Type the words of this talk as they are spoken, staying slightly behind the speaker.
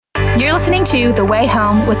You're listening to The Way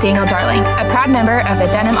Home with Daniel Darling, a proud member of the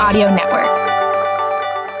Denim Audio Network.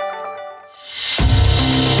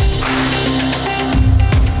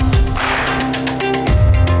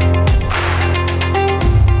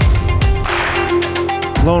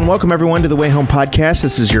 Hello and welcome everyone to the Way Home podcast.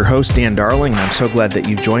 This is your host, Dan Darling, and I'm so glad that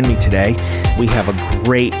you've joined me today. We have a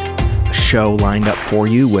great show lined up for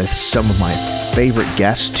you with some of my favorite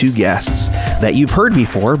guests, two guests that you've heard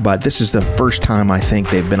before, but this is the first time I think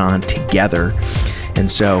they've been on together. And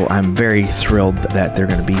so I'm very thrilled that they're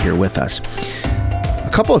going to be here with us. A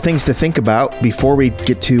couple of things to think about before we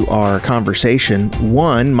get to our conversation.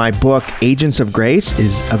 One, my book, Agents of Grace,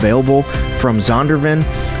 is available from Zondervan.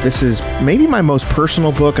 This is maybe my most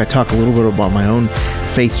personal book. I talk a little bit about my own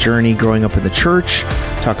faith journey growing up in the church,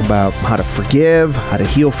 talk about how to forgive, how to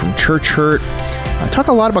heal from church hurt. I talk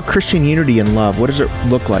a lot about Christian unity and love. What does it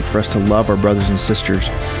look like for us to love our brothers and sisters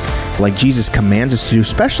like Jesus commands us to do,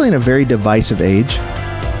 especially in a very divisive age?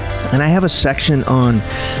 And I have a section on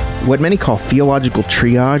what many call theological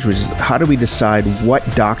triage, which is how do we decide what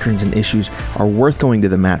doctrines and issues are worth going to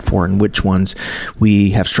the mat for and which ones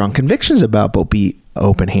we have strong convictions about, but be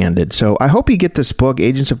open-handed. So I hope you get this book,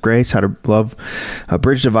 Agents of Grace, How to Love,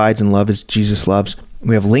 Bridge Divides and Love as Jesus Loves.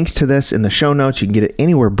 We have links to this in the show notes. You can get it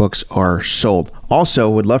anywhere books are sold. Also,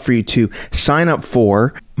 would love for you to sign up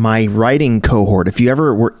for my writing cohort. If you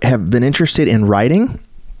ever have been interested in writing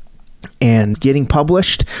and getting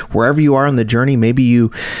published, wherever you are on the journey, maybe you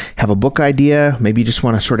have a book idea, maybe you just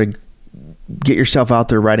want to sort of get yourself out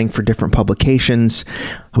there writing for different publications.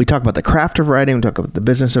 We talk about the craft of writing, we talk about the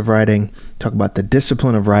business of writing, talk about the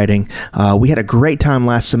discipline of writing. We had a great time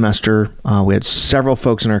last semester. We had several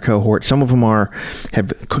folks in our cohort. Some of them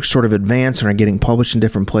have sort of advanced and are getting published in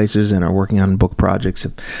different places and are working on book projects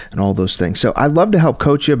and all those things. So I'd love to help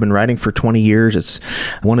coach you. I've been writing for 20 years. It's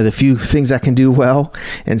one of the few things I can do well.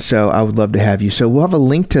 And so I would love to have you. So we'll have a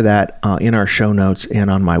link to that in our show notes and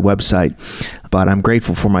on my website. But I'm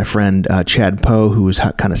grateful for my friend Chad Poe, who has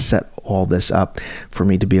kind of set all this up for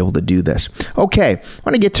me to be able to do this. Okay, I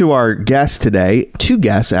want to get to our guests today. Two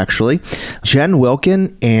guests, actually. Jen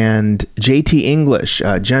Wilkin and JT English.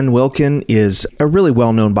 Jen Wilkin is a really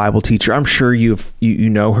well-known Bible teacher. I'm sure you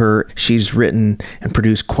know her. She's written and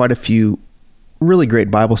produced quite a few really great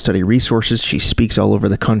Bible study resources. She speaks all over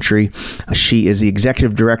the country. She is the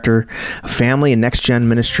executive director of Family and Next Gen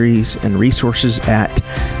Ministries and Resources at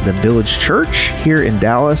the Village Church here in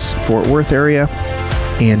Dallas, Fort Worth area,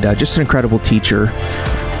 and just an incredible teacher.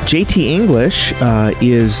 JT English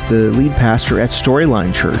is the lead pastor at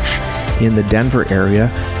Storyline Church in the Denver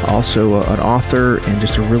area, also an author and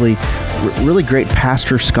just a really great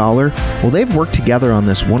pastor scholar. Well, they've worked together on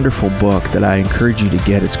this wonderful book that I encourage you to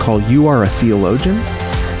get. It's called You Are a Theologian.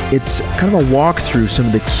 It's kind of a walk through some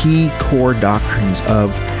of the key core doctrines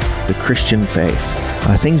of the Christian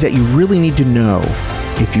faith, things that you really need to know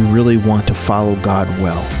if you really want to follow God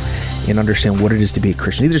well and understand what it is to be a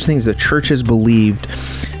Christian. These are things the church has believed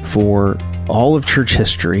for all of church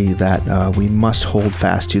history that we must hold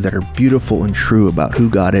fast to, that are beautiful and true about who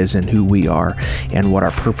God is and who we are and what our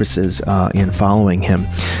purpose is in following Him.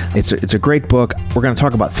 It's a great book. We're going to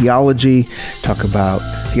talk about theology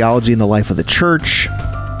in the life of the church,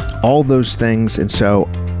 all those things. And so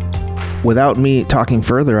without me talking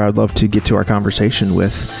further, I'd love to get to our conversation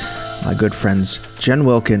with my good friends Jen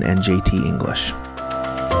Wilkin and JT English.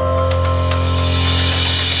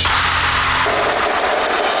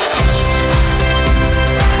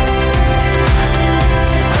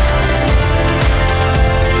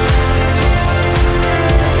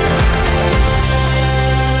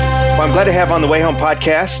 I'm glad to have on the Way Home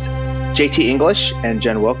podcast, JT English and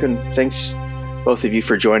Jen Wilkin. Thanks, both of you,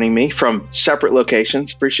 for joining me from separate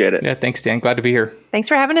locations. Appreciate it. Yeah, thanks, Dan. Glad to be here. Thanks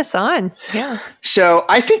for having us on. Yeah. So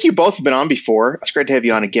I think you both have been on before. It's great to have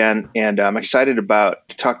you on again. And I'm excited to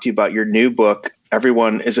talk to you about your new book,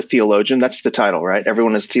 Everyone is a Theologian. That's the title, right?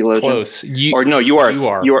 Everyone is a Theologian. Close. You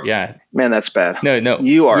are. Yeah. Man, that's bad. No.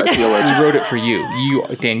 You are a theologian. We wrote it for you.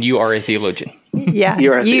 Dan, you are a theologian. Yeah.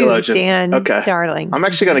 You're a theologian. Dan, okay. Darling. I'm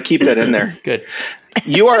actually going to keep that in there. Good.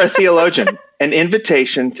 You are a theologian, an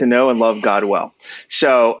invitation to know and love God well.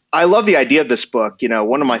 So I love the idea of this book. You know,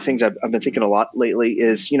 one of my things I've been thinking a lot lately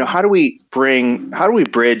is, how do we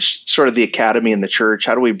bridge sort of the academy and the church?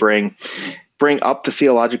 How do we bring up the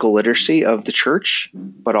theological literacy of the church,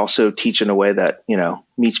 but also teach in a way that,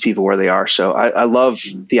 meets people where they are. So I love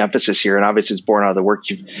the emphasis here, and obviously it's born out of the work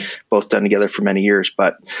you've both done together for many years,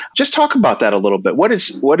 but just talk about that a little bit. What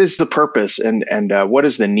is the purpose and what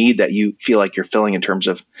is the need that you feel like you're filling in terms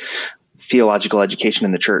of theological education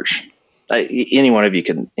in the church? Any one of you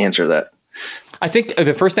can answer that. I think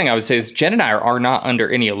the first thing I would say is Jen and I are not under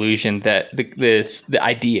any illusion that the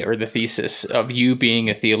idea or the thesis of you being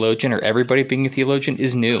a theologian or everybody being a theologian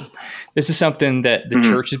is new. This is something that the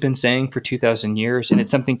church has been saying for 2,000 years, and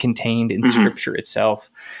it's something contained in Scripture itself.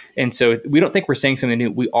 And so we don't think we're saying something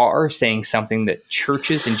new. We are saying something that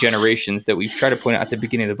churches and generations that we try to point out at the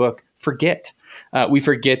beginning of the book forget. We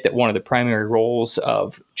forget that one of the primary roles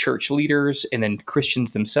of church leaders and then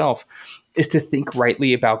Christians themselves is to think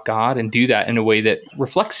rightly about God and do that in a way that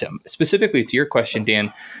reflects him. Specifically to your question,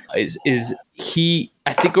 Dan, is he,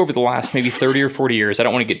 I think over the last maybe 30 or 40 years, I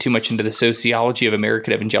don't want to get too much into the sociology of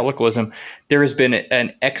American evangelicalism, there has been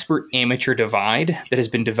an expert amateur divide that has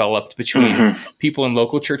been developed between people in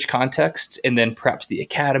local church contexts and then perhaps the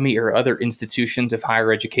academy or other institutions of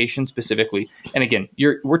higher education specifically. And again,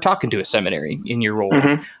 we're talking to a seminary in your role.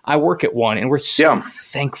 I work at one, and we're so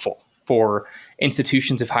thankful for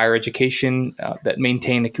institutions of higher education that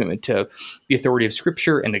maintain a commitment to the authority of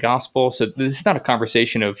Scripture and the gospel. So this is not a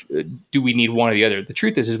conversation of do we need one or the other. The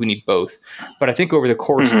truth is we need both. But I think over the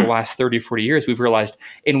course of the last 30, 40 years, we've realized,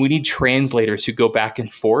 and we need translators who go back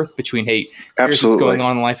and forth between, hey, here's what's going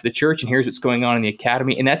on in the life of the church, and here's what's going on in the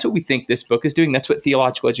academy. And that's what we think this book is doing. That's what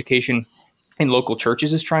theological education in local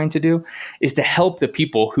churches is trying to do, is to help the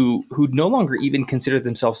people who no longer even consider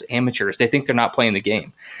themselves amateurs. They think they're not playing the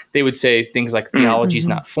game. They would say things like theology is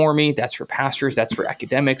not for me. That's for pastors. That's for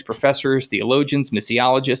academics, professors, theologians,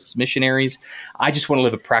 missiologists, missionaries. I just want to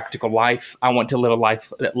live a practical life. I want to live a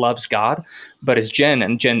life that loves God. But as Jen,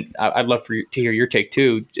 I'd love to hear your take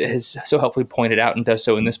too, has so helpfully pointed out and does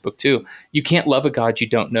so in this book too. You can't love a God you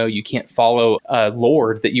don't know. You can't follow a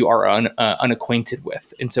Lord that you are unacquainted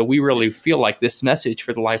with. And so we really feel like this message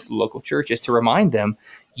for the life of the local church is to remind them,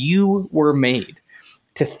 you were made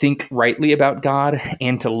to think rightly about God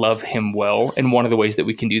and to love him well. And one of the ways that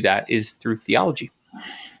we can do that is through theology.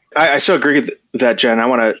 I so agree with that, Jen. I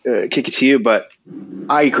want to kick it to you, but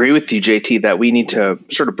I agree with you, JT, that we need to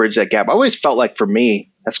sort of bridge that gap. I always felt like for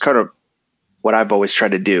me, that's kind of what I've always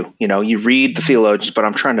tried to do. You know, you read the theologians, but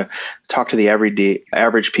I'm trying to talk to the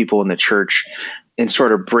average people in the church and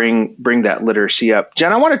sort of bring that literacy up.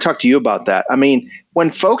 Jen, I want to talk to you about that. I mean, when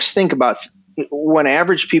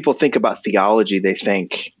average people think about theology, they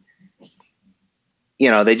think,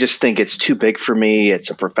 they just think it's too big for me. It's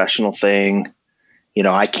a professional thing.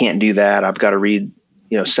 I can't do that. I've got to read,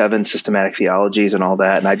 7 systematic theologies and all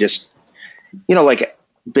that. And I just, like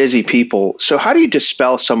busy people. So how do you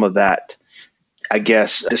dispel some of that, I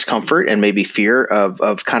guess, discomfort and maybe fear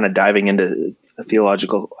of kind of diving into the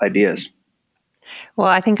theological ideas? Well,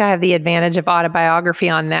 I think I have the advantage of autobiography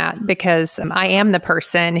on that because I am the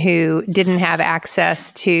person who didn't have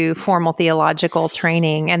access to formal theological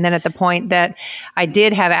training. And then at the point that I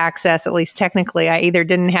did have access, at least technically, I either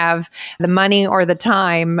didn't have the money or the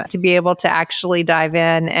time to be able to actually dive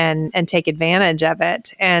in and take advantage of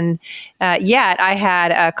it. And yet I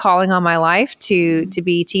had a calling on my life to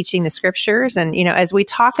be teaching the Scriptures. And, as we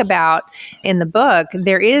talk about in the book,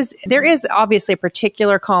 there is obviously a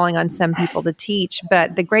particular calling on some people to teach,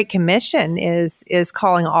 but the Great Commission is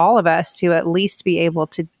calling all of us to at least be able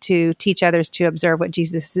to teach others to observe what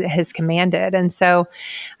Jesus has commanded. And so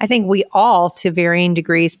I think we all, to varying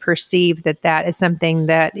degrees, perceive that is something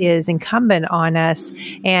that is incumbent on us.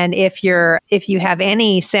 And if you have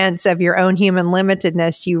any sense of your own human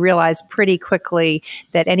limitedness, you realize pretty quickly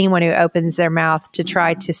that anyone who opens their mouth to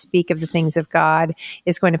try to speak of the things of God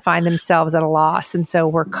is going to find themselves at a loss. And so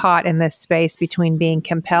we're caught in this space between being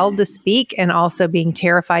compelled to speak and also being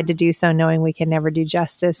terrified to do so, knowing we can never do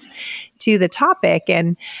justice to the topic.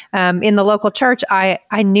 And in the local church, I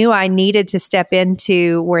knew I needed to step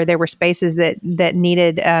into where there were spaces that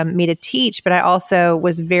needed me to teach, but I also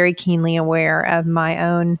was very keenly aware of my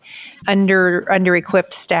own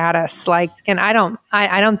under-equipped status. And I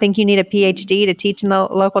don't think you need a PhD to teach in the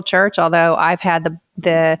local church, although I've had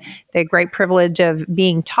the great privilege of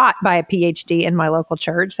being taught by a PhD in my local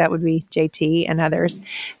church. That would be JT and others.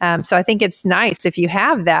 So I think it's nice if you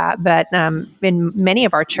have that. But in many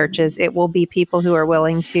of our churches, it will be people who are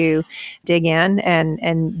willing to dig in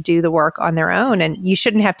and do the work on their own. And you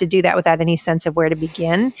shouldn't have to do that without any sense of where to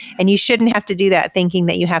begin. And you shouldn't have to do that thinking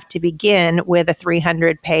that you have to begin with a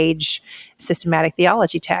 300-page systematic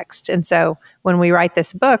theology text. And so when we write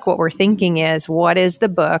this book, what we're thinking is, what is the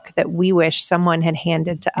book that we wish someone had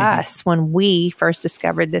handed to us when we first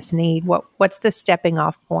discovered this need? What's the stepping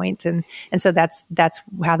off point? And so that's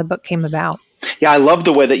how the book came about. Yeah, I love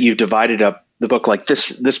the way that you've divided up the book. Like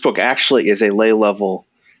this book actually is a lay level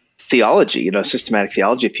theology, systematic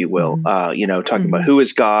theology, if you will, talking about who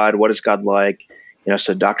is God, what is God like,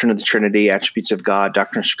 So doctrine of the Trinity, attributes of God,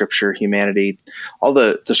 doctrine of Scripture, humanity, all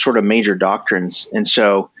the sort of major doctrines. And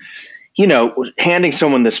so, handing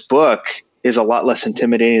someone this book is a lot less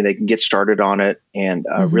intimidating. They can get started on it and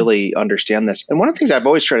really understand this. And one of the things I've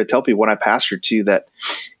always tried to tell people when I pastor too, that,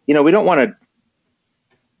 we don't want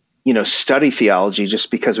to, study theology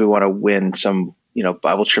just because we want to win some,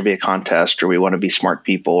 Bible trivia contest, or we want to be smart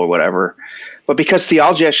people or whatever, but because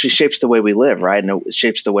theology actually shapes the way we live, right? And it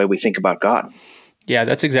shapes the way we think about God. Yeah,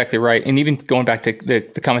 that's exactly right. And even going back to the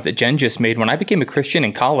comment that Jen just made, when I became a Christian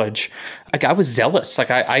in college, I was zealous.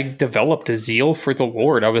 I developed a zeal for the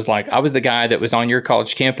Lord. I was the guy that was on your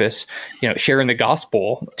college campus, sharing the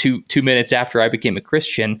gospel two minutes after I became a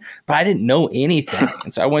Christian, but I didn't know anything.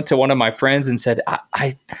 And so I went to one of my friends and said,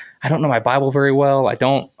 I don't know my Bible very well. I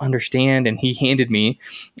don't understand. And he handed me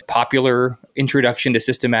a popular introduction to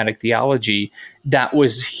systematic theology that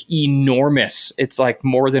was enormous. It's like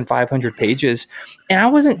more than 500 pages. And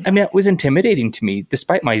it was intimidating to me.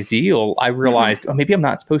 Despite my zeal, I realized, maybe I'm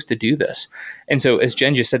not supposed to do this. And so as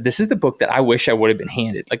Jen just said, this is the book that I wish I would have been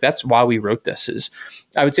handed. That's why we wrote this.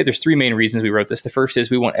 I would say there's three main reasons we wrote this. The first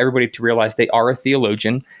is we want everybody to realize they are a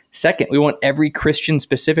theologian. Second, we want every Christian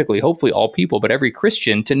specifically, hopefully all people, but every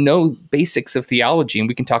Christian to know basics of theology. And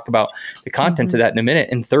we can talk about the content of that in a minute.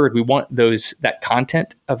 And third, we want that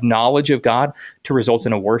content of knowledge of God to result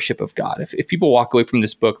in a worship of God. If people walk away from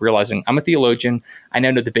this book realizing I'm a theologian, I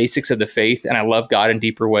now know the basics of the faith, and I love God in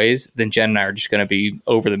deeper ways, then Jen and I are just going to be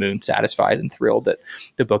over the moon satisfied and thrilled that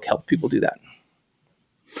the book helped people do that.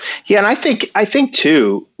 Yeah, and I think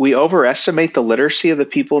too, we overestimate the literacy of the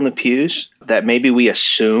people in the pews, that maybe we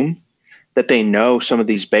assume that they know some of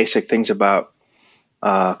these basic things about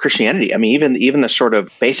Christianity. I mean, even the sort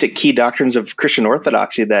of basic key doctrines of Christian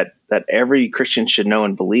orthodoxy that every Christian should know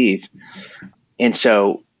and believe. And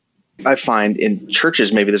so I find in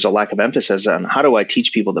churches, maybe there's a lack of emphasis on how do I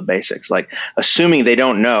teach people the basics, like assuming they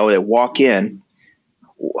don't know, they walk in,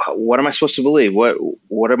 what am I supposed to believe?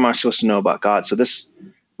 What am I supposed to know about God? So this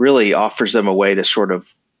really offers them a way to sort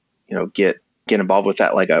of, get involved with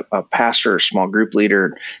that, like a pastor or small group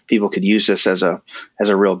leader. People could use this as a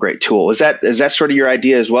real great tool. Is that sort of your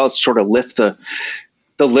idea as well? It's sort of lift the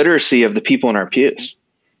literacy of the people in our pews.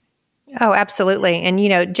 Oh, absolutely. And,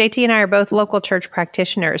 JT and I are both local church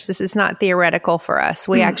practitioners. This is not theoretical for us.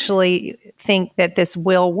 We actually think that this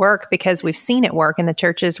will work because we've seen it work in the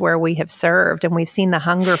churches where we have served, and we've seen the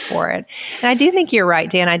hunger for it. And I do think you're right,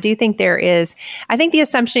 Dan. I do think I think the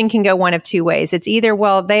assumption can go one of two ways. It's either,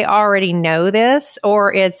 well, they already know this,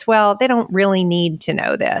 or it's, well, they don't really need to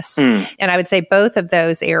know this. And I would say both of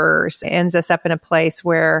those errors ends us up in a place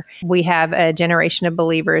where we have a generation of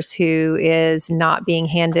believers who is not being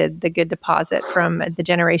handed the good deposit from the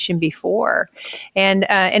generation before. And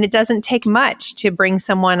it doesn't take much to bring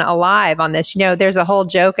someone alive on this. There's a whole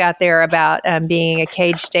joke out there about being a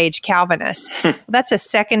cage stage Calvinist. That's a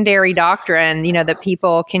secondary doctrine, that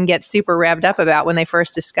people can get super revved up about when they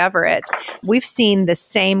first discover it. We've seen the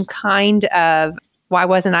same kind of why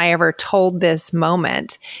wasn't I ever told this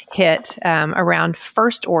moment hit around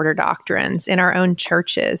first order doctrines in our own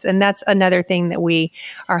churches. And that's another thing that we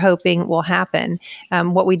are hoping will happen.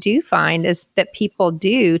 What we do find is that people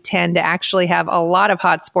do tend to actually have a lot of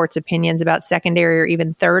hot sports opinions about secondary or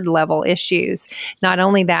even third level issues. Not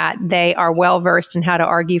only that, they are well versed in how to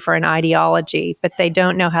argue for an ideology, but they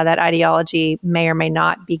don't know how that ideology may or may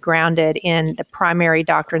not be grounded in the primary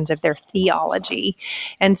doctrines of their theology.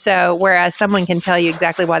 And so whereas someone can tell you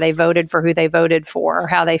exactly why they voted for who they voted for, or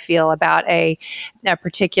how they feel about a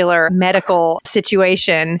particular medical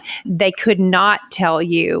situation, they could not tell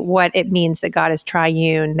you what it means that God is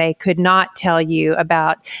triune. They could not tell you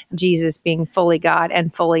about Jesus being fully God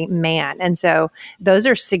and fully man. And so those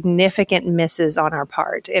are significant misses on our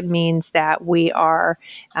part. It means that we are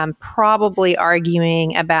probably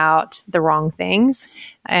arguing about the wrong things.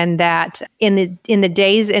 And that in the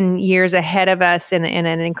days and years ahead of us in an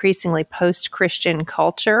increasingly post-Christian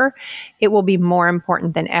culture, it will be more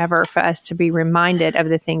important than ever for us to be reminded of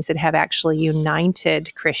the things that have actually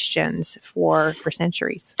united Christians for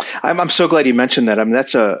centuries. I'm so glad you mentioned that. I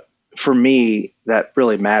mean, for me, that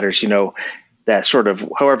really matters, that sort of,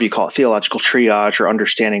 however you call it, theological triage, or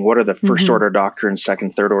understanding what are the first order doctrines,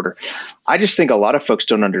 second, third order. I just think a lot of folks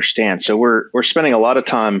don't understand. So we're spending a lot of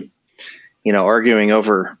time arguing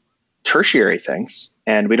over tertiary things,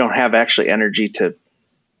 and we don't have actually energy to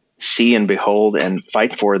see and behold and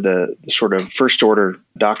fight for the sort of first order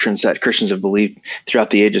doctrines that Christians have believed throughout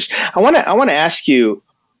the ages. I want to ask you,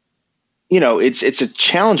 it's a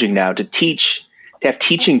challenging now to have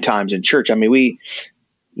teaching times in church. I mean,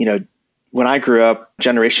 when I grew up a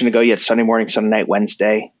generation ago, you had Sunday morning, Sunday night,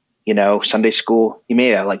 Wednesday. Sunday school. You may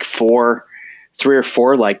have like 3 or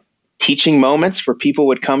 4 like teaching moments where people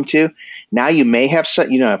would come to. Now you may have,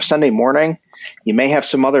 Sunday morning, you may have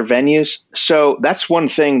some other venues. So that's one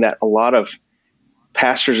thing that a lot of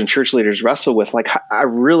pastors and church leaders wrestle with. Like, I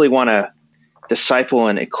really want to disciple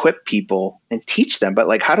and equip people and teach them, but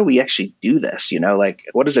like, how do we actually do this? Like,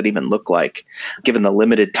 what does it even look like given the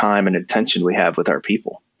limited time and attention we have with our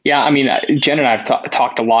people? Yeah, I mean, Jen and I have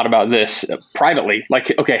talked a lot about this privately.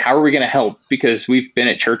 Like, okay, how are we going to help? Because we've been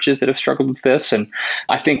at churches that have struggled with this. And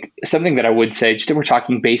I think something that I would say, just that we're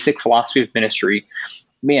talking basic philosophy of ministry,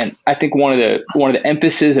 man, I think one of the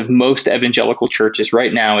emphasis of most evangelical churches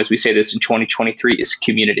right now, as we say this in 2023, is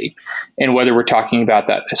community. And whether we're talking about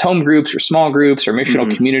that as home groups or small groups or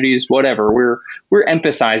missional communities, whatever, we're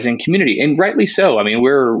emphasizing community, and rightly so. I mean,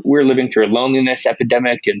 we're living through a loneliness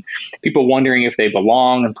epidemic and people wondering if they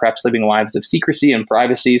belong and perhaps living lives of secrecy and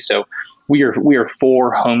privacy. So we are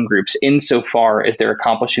for home groups insofar as they're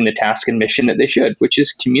accomplishing the task and mission that they should, which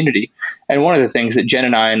is community. And one of the things that Jen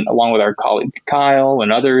and I, along with our colleague Kyle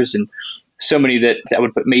and others, and so many that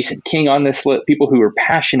would put Mason King on this list, people who are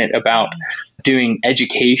passionate about doing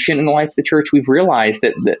education in the life of the church, we've realized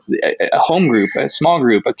that a home group, a small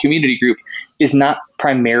group, a community group is not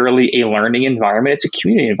primarily a learning environment. It's a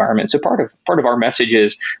community environment. So part of our message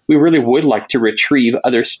is we really would like to retrieve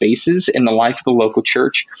other spaces in the life of the local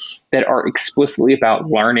church that are explicitly about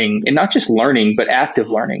learning, and not just learning, but active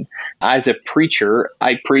learning. As a preacher,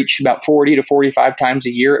 I preach about 40 to 45 times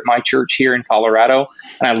a year at my church here in Colorado,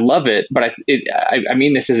 and I love it. But I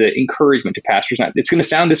mean this as an encouragement to pastors. It's going to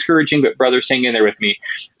sound discouraging, but brothers, hang in there with me.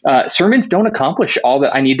 Sermons don't accomplish all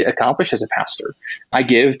that I need to accomplish as a pastor. I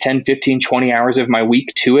give 10, 15, 20 hours of my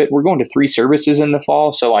week to it. We're going to 3 services in the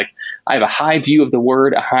fall. So like, I have a high view of the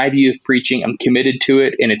word, a high view of preaching. I'm committed to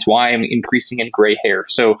it. And it's why I'm increasing in gray hair.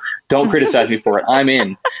 So don't criticize me for it. I'm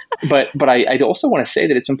in. But I also want to say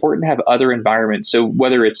that it's important to have other environments. So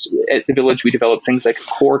whether it's at the Village, we develop things like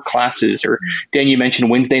core classes, or Dan, you mentioned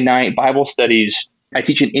Wednesday night Bible studies. I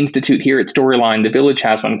teach an institute here at Storyline. The Village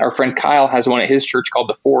has one. Our friend Kyle has one at his church called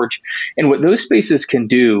The Forge. And what those spaces can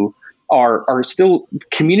do are still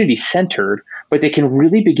community centered, but they can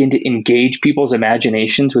really begin to engage people's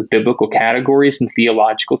imaginations with biblical categories and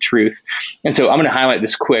theological truth. And so I'm going to highlight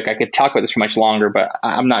this quick. I could talk about this for much longer, but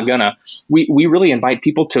I'm not gonna. We really invite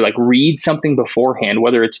people to like read something beforehand,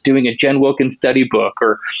 whether it's doing a Jen Wilkin study book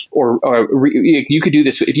or you could do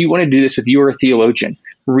this. If you want to do this with your theologian,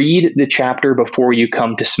 read the chapter before you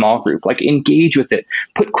come to small group, like engage with it,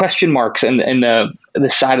 put question marks in the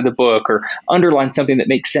side of the book, or underline something that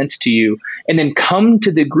makes sense to you, and then come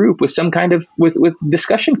to the group with some kind of with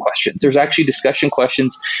discussion questions. There's actually discussion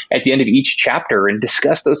questions at the end of each chapter, and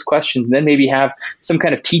discuss those questions, and then maybe have some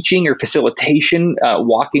kind of teaching or facilitation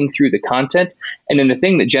walking through the content. And then the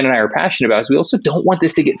thing that Jen and I are passionate about is we also don't want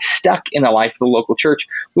this to get stuck in the life of the local church.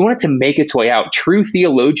 We want it to make its way out. True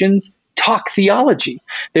theologians talk theology.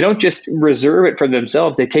 They don't just reserve it for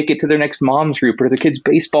themselves. They take it to their next mom's group or their kid's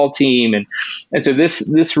baseball team. And so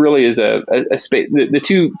this really is a space. The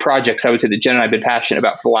 2 projects I would say that Jen and I have been passionate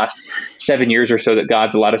about for the last 7 years or so that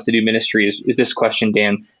God's allowed us to do ministry is this question,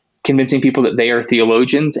 Dan: convincing people that they are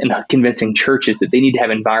theologians, and convincing churches that they need to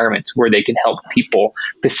have environments where they can help people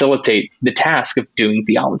facilitate the task of doing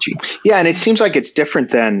theology. Yeah, and it seems like it's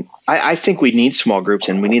different than, I think we need small groups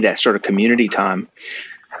and we need that sort of community time.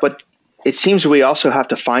 But it seems we also have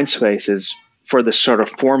to find spaces for the sort of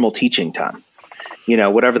formal teaching time,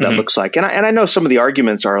 whatever that looks like. And I know some of the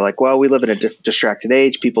arguments are like, well, we live in a distracted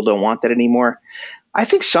age. People don't want that anymore. I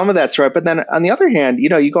think some of that's right. But then on the other hand,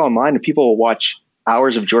 you go online and people will watch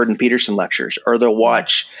hours of Jordan Peterson lectures, or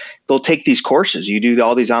they'll take these courses. You do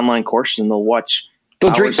all these online courses and they'll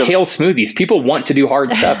drink kale smoothies. People want to do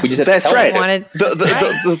hard stuff. We just have to tell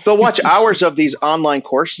them. They'll watch hours of these online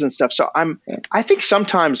courses and stuff. So I think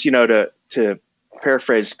sometimes, to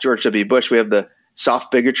paraphrase George W. Bush, we have the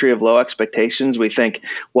soft bigotry of low expectations. We think,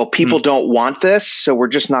 well, people don't want this, so we're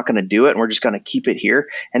just not going to do it, and we're just going to keep it here.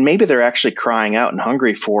 And maybe they're actually crying out and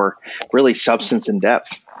hungry for really substance and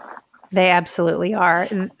depth. They absolutely are.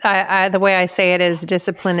 The way I say it is,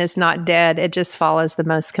 discipline is not dead. It just follows the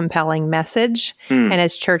most compelling message. And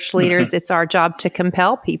as church leaders, it's our job to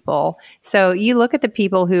compel people. So you look at the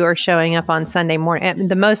people who are showing up on Sunday morning.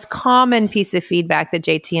 The most common piece of feedback that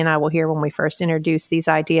JT and I will hear when we first introduce these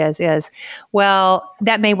ideas is, well,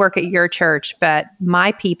 that may work at your church, but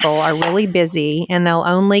my people are really busy and they'll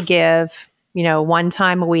only give one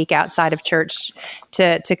time a week outside of church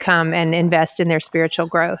to come and invest in their spiritual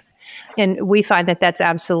growth. And we find that that's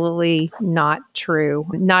absolutely not true.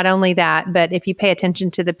 Not only that, but if you pay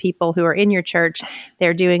attention to the people who are in your church,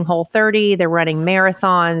 they're doing Whole30, they're running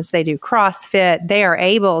marathons, they do CrossFit, they are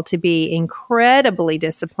able to be incredibly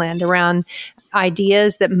disciplined around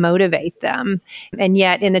ideas that motivate them. And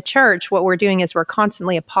yet in the church, what we're doing is we're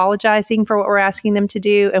constantly apologizing for what we're asking them to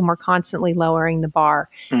do, and we're constantly lowering the bar.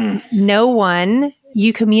 No one,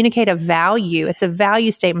 you communicate a value. It's a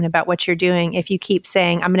value statement about what you're doing if you keep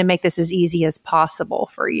saying, I'm going to make this as easy as possible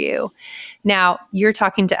for you. Now, you're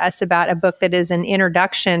talking to us about a book that is an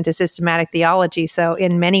introduction to systematic theology. So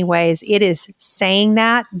in many ways, it is saying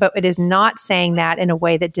that, but it is not saying that in a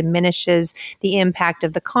way that diminishes the impact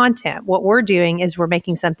of the content. What we're doing is we're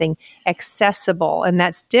making something accessible, and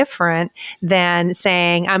that's different than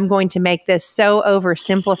saying, I'm going to make this so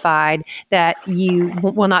oversimplified that you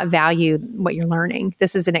will not value what you're learning.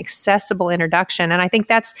 This is an accessible introduction. And I think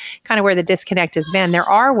that's kind of where the disconnect has been. There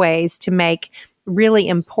are ways to make really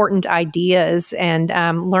important ideas and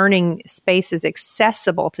learning spaces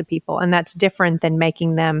accessible to people. And that's different than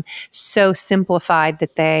making them so simplified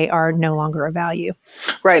that they are no longer of value.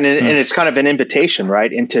 Right. And it's kind of an invitation,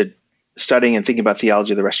 right, into studying and thinking about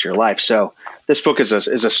theology the rest of your life. So this book is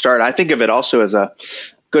a start. I think of it also as a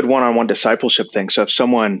good one-on-one discipleship thing. So if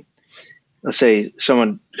someone, let's say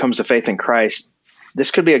someone comes to faith in Christ, this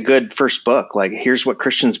could be a good first book. Like, here's what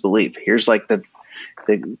Christians believe. Here's like the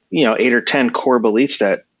 8 or 10 core beliefs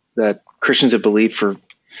that Christians have believed for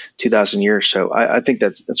 2,000 years. So I think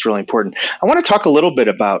that's really important. I want to talk a little bit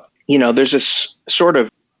about, there's this sort of,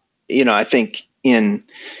 I think in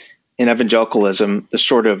evangelicalism, the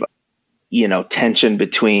sort of, tension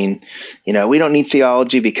between, we don't need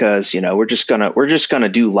theology because, we're just gonna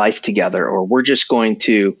do life together, or we're just going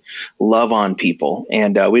to love on people.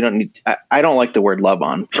 And we don't need, I don't like the word love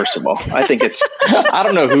on, first of all. I think it's, I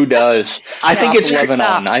don't know who does. I think it's,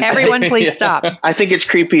 stop. Everyone please stop. I think it's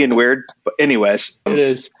creepy and weird, but anyways. It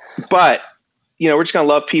is. But, we're just going to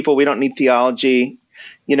love people. We don't need theology,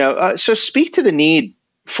 so speak to the need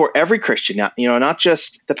for every Christian, not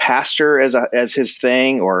just the pastor as his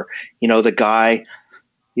thing, or, the guy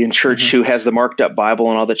in church who has the marked up Bible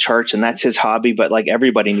and all the charts, and that's his hobby, but like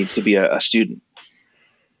everybody needs to be a student.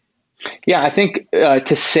 Yeah, I think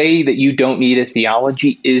to say that you don't need a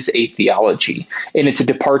theology is a theology, and it's a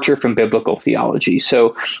departure from biblical theology.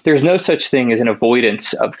 So there's no such thing as an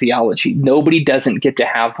avoidance of theology. Nobody doesn't get to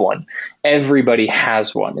have one. Everybody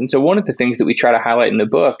has one. And so one of the things that we try to highlight in the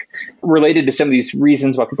book, related to some of these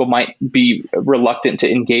reasons why people might be reluctant to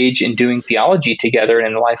engage in doing theology together and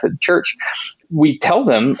in the life of the church, we tell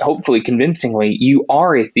them, hopefully convincingly, you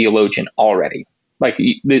are a theologian already. Like,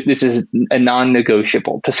 this is a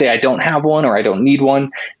non-negotiable. To say I don't have one or I don't need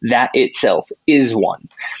one, that itself is one.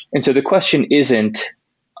 And so the question isn't,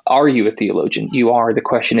 are you a theologian? You are. The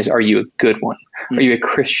question is, are you a good one? Are you a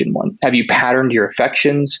Christian one? Have you patterned your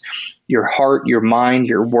affections, your heart, your mind,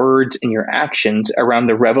 your words, and your actions around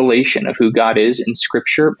the revelation of who God is in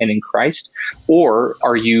Scripture and in Christ? Or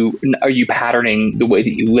are you patterning the way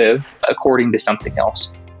that you live according to something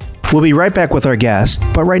else? We'll be right back with our guest,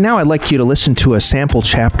 but right now I'd like you to listen to a sample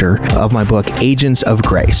chapter of my book, Agents of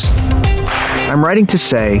Grace. I'm writing to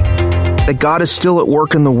say that God is still at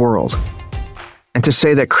work in the world, and to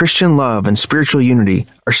say that Christian love and spiritual unity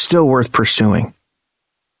are still worth pursuing.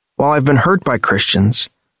 While I've been hurt by Christians,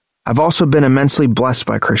 I've also been immensely blessed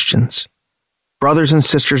by Christians. Brothers and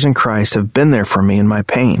sisters in Christ have been there for me in my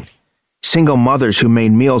pain. Single mothers who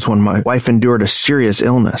made meals when my wife endured a serious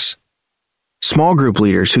illness. Small group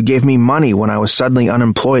leaders who gave me money when I was suddenly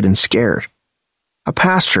unemployed and scared. A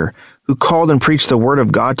pastor who called and preached the word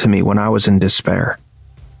of God to me when I was in despair.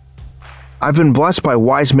 I've been blessed by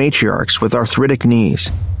wise matriarchs with arthritic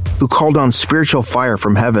knees who called on spiritual fire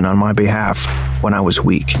from heaven on my behalf when I was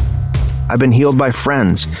weak. I've been healed by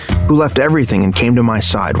friends who left everything and came to my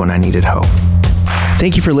side when I needed hope.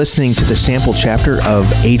 Thank you for listening to the sample chapter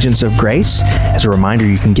of Agents of Grace. As a reminder,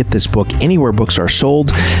 you can get this book anywhere books are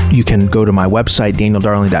sold. You can go to my website,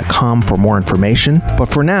 danieldarling.com, for more information. But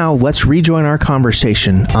for now, let's rejoin our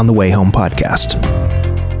conversation on the Way Home podcast.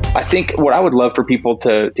 I think what I would love for people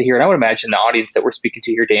to hear, and I would imagine the audience that we're speaking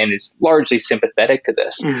to here, Dan, is largely sympathetic to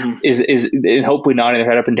this, is and hopefully nodding their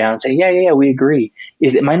head up and down and saying, yeah, we agree,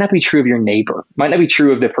 is it might not be true of your neighbor, might not be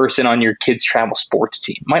true of the person on your kid's travel sports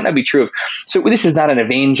team, might not be true of, so this is not an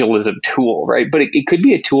evangelism tool, right? But it could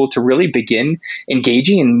be a tool to really begin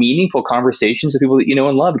engaging in meaningful conversations with people that you know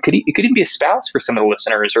and love. It could even be a spouse for some of the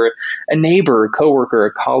listeners, or a neighbor, a coworker,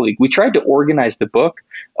 a colleague. We tried to organize the book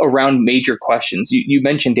around major questions. You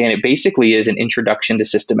mentioned, Dan, it basically is an introduction to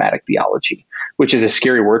systematic theology, which is a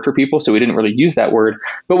scary word for people, so we didn't really use that word.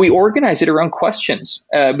 But we organize it around questions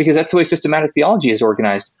because that's the way systematic theology is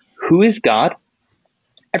organized. Who is God?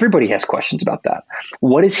 Everybody has questions about that.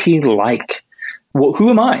 What is he like? Well, who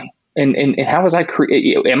am I? And how was I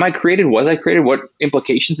created? Am I created? Was I created? What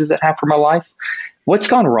implications does that have for my life? What's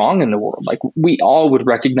gone wrong in the world? Like, we all would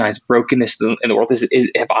recognize brokenness in the world.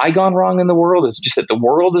 Have I gone wrong in the world? Is it just that the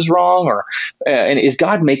world is wrong? Or and is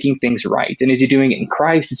God making things right? And is he doing it in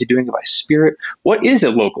Christ? Is he doing it by Spirit? What is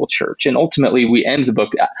a local church? And ultimately, we end the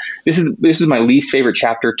book. This is my least favorite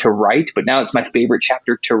chapter to write, but now it's my favorite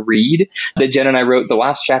chapter to read. That Jen and I wrote the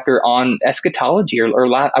last chapter on eschatology.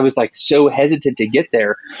 I was like so hesitant to get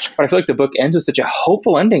there, but I feel like the book ends with such a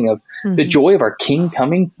hopeful ending of the joy of our King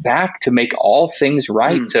coming back to make all things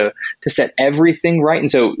right, to set everything right.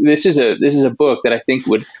 And so this is a book that I think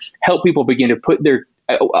would help people begin to put their.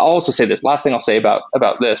 I'll also say this last thing I'll say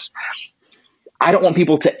about this. I don't want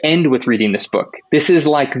people to end with reading this book. This is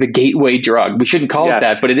like the gateway drug. We shouldn't call it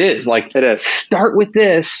that, but it is. Like, it is. Start with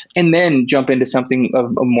this and then jump into something of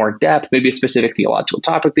more depth, maybe a specific theological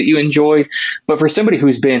topic that you enjoy. But for somebody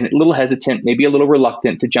who's been a little hesitant, maybe a little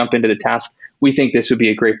reluctant to jump into the task, we think this would be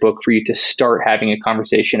a great book for you to start having a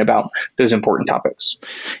conversation about those important topics.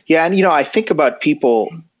 Yeah. And, I think about people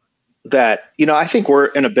that, I think we're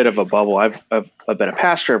in a bit of a bubble. I've been a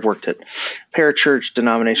pastor. I've worked at parachurch,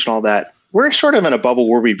 denomination, all that. We're sort of in a bubble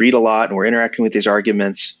where we read a lot and we're interacting with these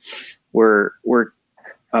arguments. But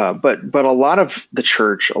a lot of the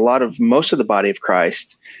church, most of the body of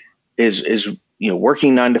Christ is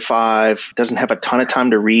working 9 to 5, doesn't have a ton of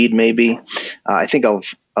time to read. Maybe I think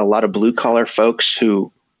of a lot of blue collar folks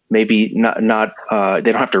who maybe not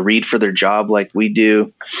they don't have to read for their job like we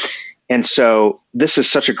do. And so this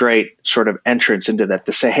is such a great sort of entrance into that,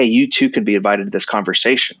 to say, hey, you too can be invited to this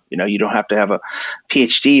conversation. You don't have to have a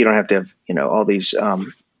PhD. You don't have to have, all these,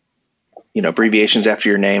 abbreviations after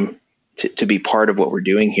your name to be part of what we're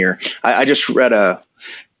doing here. I just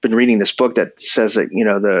been reading this book that says that,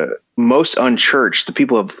 the most unchurched, the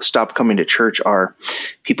people who have stopped coming to church, are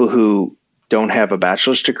people who don't have a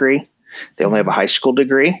bachelor's degree. They only have a high school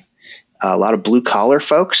degree, a lot of blue collar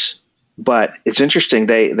folks. But it's interesting.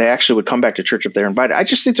 They actually would come back to church if they're invited. I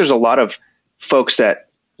just think there's a lot of folks that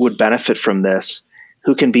would benefit from this,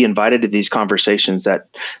 who can be invited to these conversations that,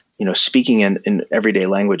 speaking in everyday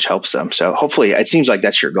language helps them. So hopefully it seems like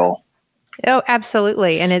that's your goal. Oh,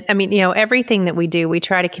 absolutely. And everything that we do, we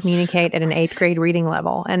try to communicate at an 8th grade reading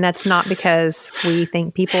level. And that's not because we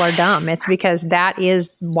think people are dumb. It's because that is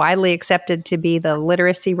widely accepted to be the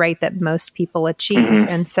literacy rate that most people achieve. Mm-hmm.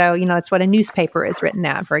 And so, that's what a newspaper is written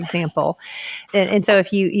at, for example. And so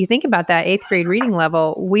if you think about that 8th grade reading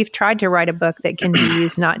level, we've tried to write a book that can be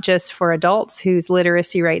used not just for adults whose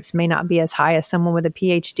literacy rates may not be as high as someone with a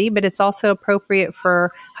PhD, but it's also appropriate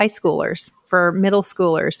for high schoolers, for middle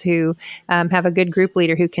schoolers who have a good group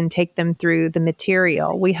leader who can take them through the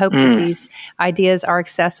material. We hope that these ideas are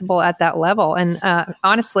accessible at that level. And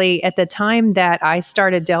honestly, at the time that I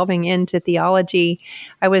started delving into theology,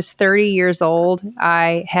 I was 30 years old.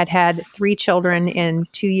 I had 3 children in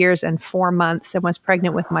 2 years and 4 months and was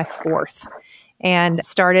pregnant with my 4th. And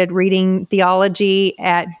started reading theology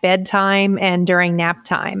at bedtime and during nap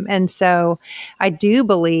time. And so I do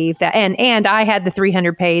believe that, and I had the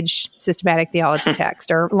 300-page systematic theology text,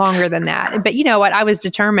 or longer than that. But you know what? I was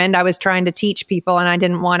determined. I was trying to teach people, and I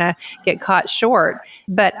didn't want to get caught short.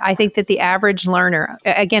 But I think that the average learner,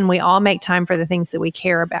 again, we all make time for the things that we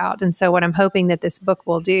care about. And so what I'm hoping that this book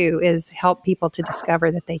will do is help people to discover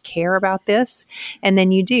that they care about this. And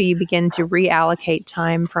then you begin to reallocate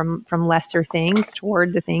time from lesser things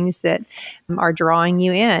toward the things that are drawing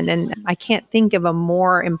you in. And I can't think of a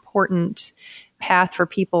more important path for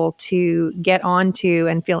people to get onto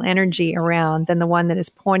and feel energy around than the one that is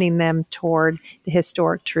pointing them toward the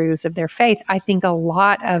historic truths of their faith. I think a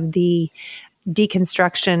lot of the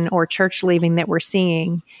deconstruction or church leaving that we're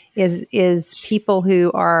seeing is people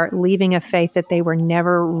who are leaving a faith that they were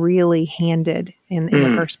never really handed in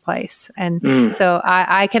the first place. And so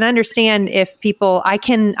I can understand if people, I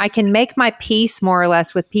can make my peace more or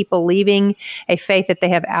less with people leaving a faith that they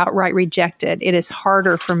have outright rejected. It is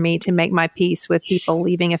harder for me to make my peace with people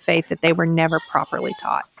leaving a faith that they were never properly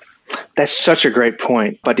taught. That's such a great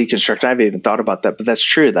point about deconstruction. I haven't even thought about that, but that's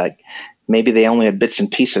true. That maybe they only had bits and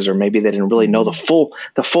pieces, or maybe they didn't really know the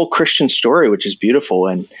full Christian story, which is beautiful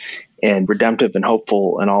and redemptive and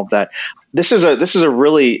hopeful and all of that. This is a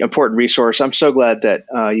really important resource. I'm so glad that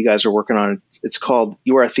you guys are working on it. It's called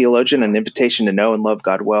 "You Are a Theologian: An Invitation to Know and Love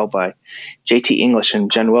God Well" by J.T. English and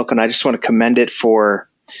Jen Wilkin. I just want to commend it for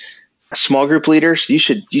small group leaders, you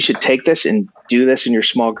should take this and do this in your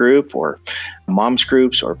small group, or moms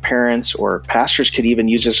groups, or parents, or pastors could even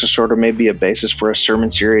use this as sort of maybe a basis for a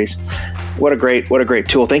sermon series. What a great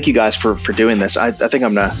tool. Thank you guys for doing this. I think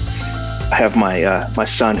I'm gonna have my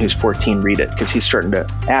son who's 14 read it, because he's starting to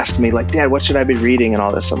ask me like, Dad, what should I be reading and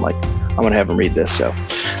all this. I'm like, I'm gonna have him read this. So,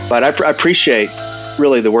 but I appreciate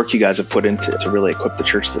really the work you guys have put into to really equip the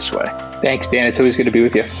church this way. Thanks, Dan. It's always good to be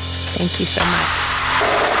with you. Thank you so much.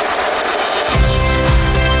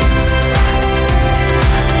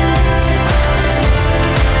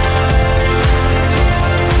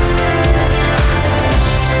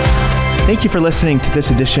 Thank you for listening to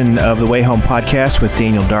this edition of the Way Home podcast with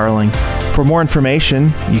Daniel Darling. For more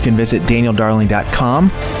information, you can visit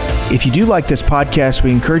danieldarling.com. If you do like this podcast,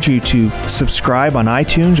 we encourage you to subscribe on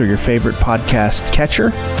iTunes or your favorite podcast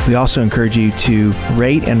catcher. We also encourage you to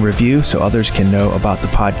rate and review so others can know about the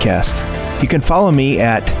podcast. You can follow me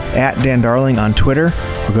at Dan Darling on Twitter,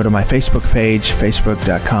 or go to my Facebook page,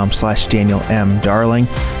 facebook.com/Daniel M. Darling.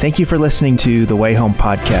 Thank you for listening to the Way Home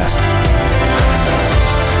podcast.